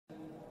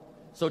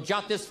So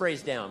jot this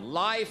phrase down.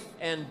 Life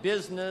and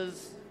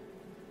business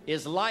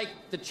is like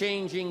the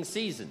changing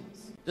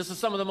seasons. This is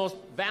some of the most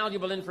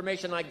valuable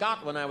information I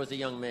got when I was a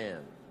young man,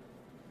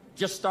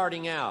 just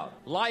starting out.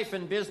 Life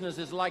and business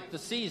is like the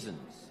seasons.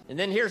 And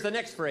then here's the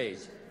next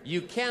phrase.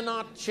 You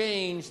cannot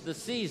change the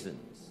seasons.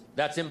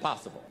 That's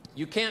impossible.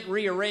 You can't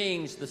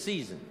rearrange the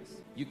seasons.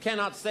 You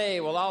cannot say,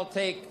 well, I'll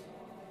take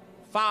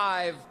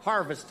 5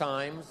 harvest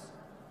times,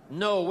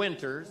 no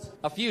winters,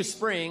 a few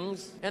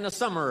springs, and a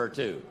summer or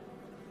two.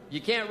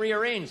 You can't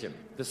rearrange them.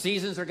 The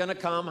seasons are going to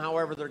come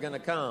however they're going to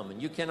come,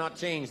 and you cannot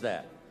change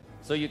that.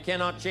 So you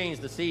cannot change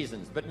the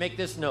seasons. But make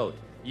this note.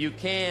 You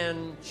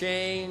can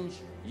change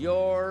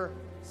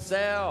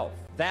yourself.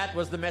 That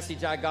was the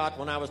message I got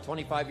when I was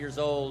 25 years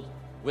old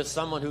with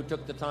someone who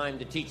took the time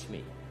to teach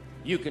me.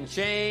 You can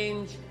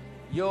change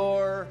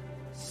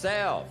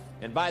yourself.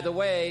 And by the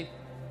way,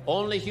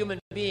 only human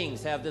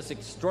beings have this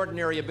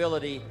extraordinary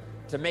ability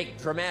to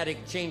make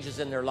dramatic changes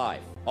in their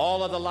life.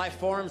 All of the life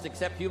forms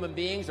except human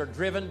beings are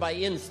driven by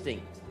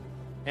instinct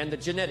and the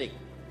genetic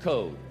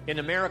code. In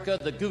America,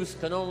 the goose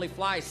can only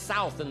fly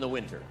south in the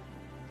winter.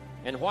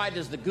 And why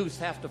does the goose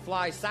have to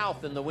fly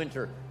south in the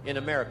winter in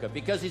America?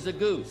 Because he's a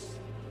goose.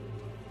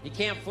 He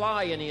can't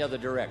fly any other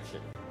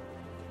direction.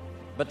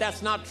 But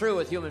that's not true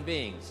with human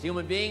beings.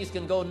 Human beings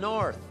can go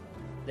north.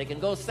 They can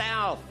go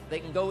south. They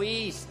can go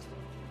east.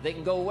 They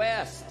can go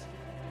west.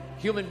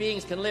 Human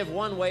beings can live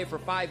one way for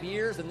 5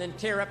 years and then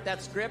tear up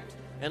that script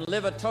and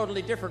live a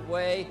totally different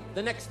way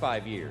the next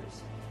 5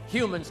 years.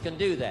 Humans can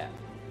do that.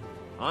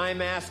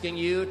 I'm asking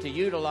you to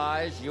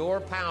utilize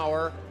your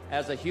power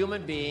as a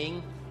human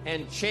being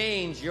and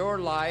change your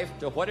life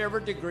to whatever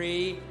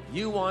degree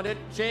you want it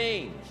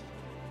changed.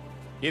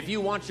 If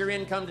you want your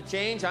income to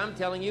change, I'm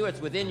telling you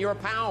it's within your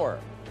power.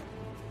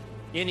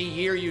 Any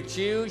year you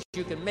choose,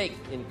 you can make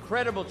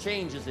incredible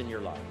changes in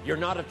your life. You're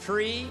not a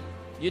tree,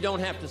 you don't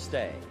have to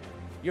stay.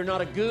 You're not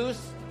a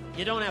goose,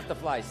 you don't have to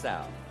fly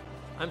south.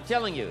 I'm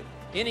telling you,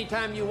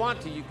 anytime you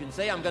want to, you can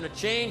say, I'm going to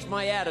change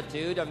my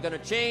attitude, I'm going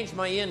to change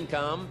my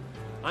income,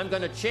 I'm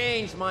going to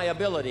change my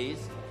abilities,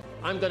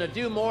 I'm going to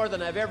do more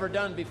than I've ever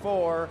done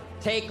before.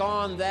 Take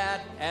on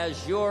that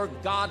as your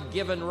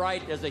God-given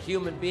right as a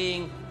human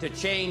being to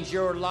change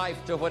your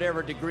life to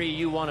whatever degree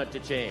you want it to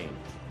change.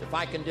 If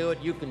I can do it,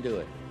 you can do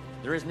it.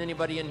 There isn't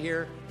anybody in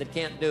here that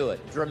can't do it.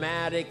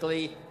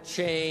 Dramatically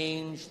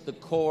change the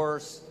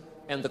course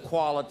and the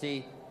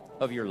quality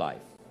of your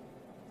life.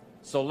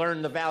 So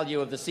learn the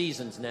value of the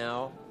seasons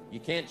now. You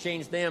can't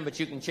change them, but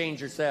you can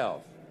change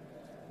yourself.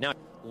 Now,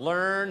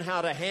 learn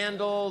how to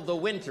handle the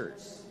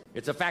winters.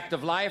 It's a fact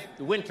of life.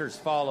 The winters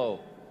follow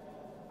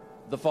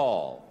the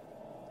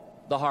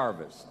fall, the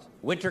harvest.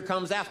 Winter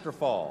comes after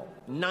fall.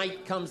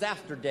 Night comes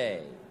after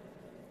day.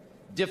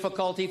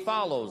 Difficulty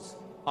follows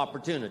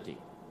opportunity.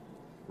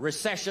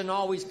 Recession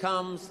always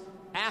comes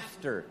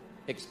after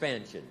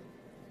expansion.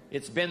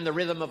 It's been the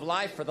rhythm of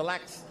life for the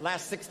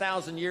last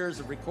 6,000 years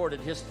of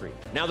recorded history.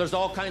 Now there's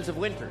all kinds of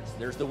winters.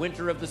 There's the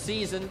winter of the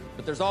season,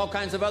 but there's all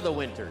kinds of other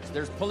winters.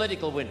 There's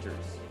political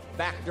winters.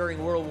 Back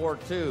during World War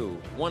II,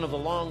 one of the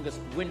longest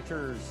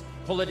winters,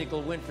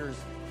 political winters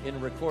in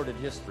recorded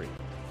history.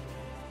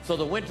 So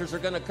the winters are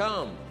going to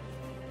come.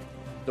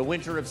 The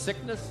winter of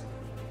sickness,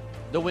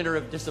 the winter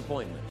of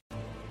disappointment,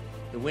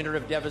 the winter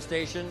of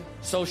devastation,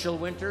 social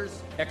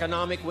winters,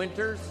 economic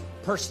winters,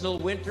 personal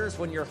winters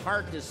when your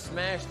heart is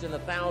smashed in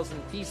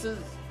 1,000 pieces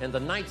and the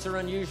nights are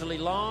unusually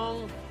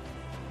long.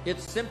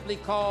 It's simply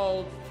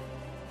called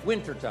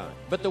wintertime.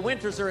 But the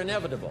winters are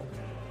inevitable.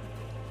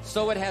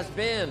 So it has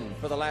been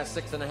for the last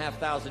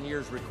 6,500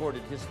 years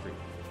recorded history.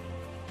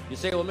 You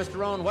say, well, Mr.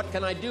 Rowan, what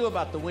can I do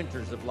about the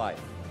winters of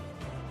life?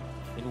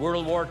 In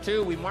World War II,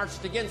 we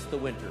marched against the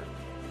winter,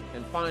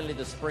 and finally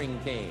the spring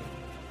came.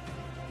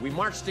 We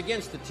marched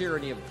against the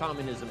tyranny of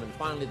communism, and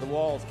finally the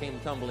walls came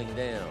tumbling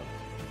down.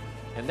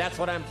 And that's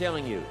what I'm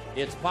telling you.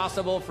 It's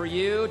possible for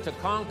you to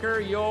conquer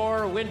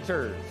your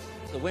winters.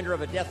 It's the winter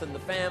of a death in the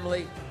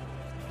family,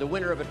 the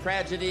winter of a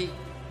tragedy,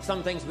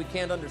 some things we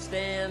can't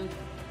understand.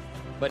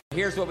 But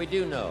here's what we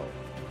do know.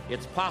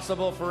 It's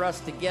possible for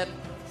us to get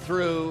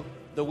through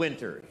the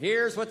winter.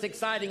 Here's what's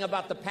exciting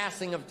about the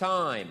passing of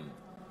time.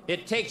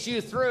 It takes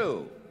you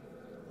through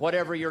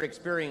whatever you're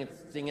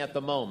experiencing at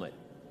the moment.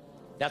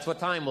 That's what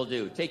time will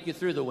do, take you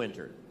through the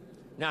winter.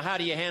 Now, how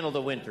do you handle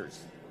the winters?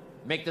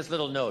 Make this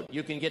little note.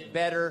 You can get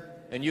better,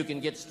 and you can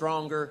get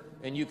stronger,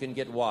 and you can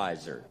get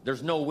wiser.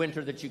 There's no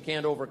winter that you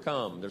can't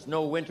overcome. There's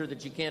no winter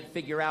that you can't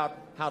figure out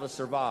how to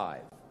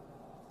survive.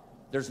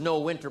 There's no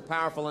winter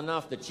powerful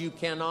enough that you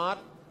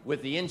cannot,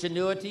 with the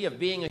ingenuity of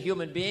being a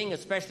human being,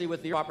 especially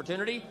with the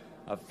opportunity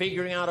of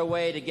figuring out a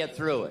way to get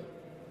through it.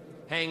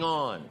 Hang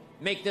on.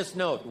 Make this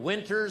note.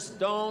 Winters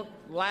don't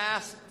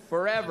last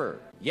forever.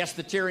 Yes,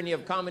 the tyranny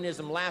of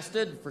communism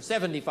lasted for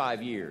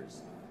 75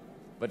 years,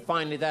 but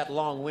finally that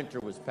long winter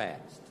was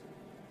past.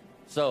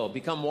 So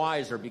become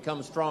wiser,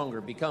 become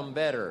stronger, become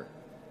better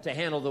to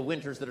handle the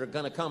winters that are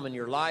going to come in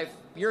your life.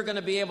 You're going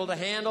to be able to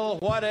handle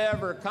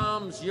whatever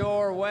comes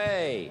your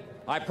way.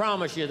 I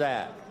promise you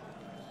that.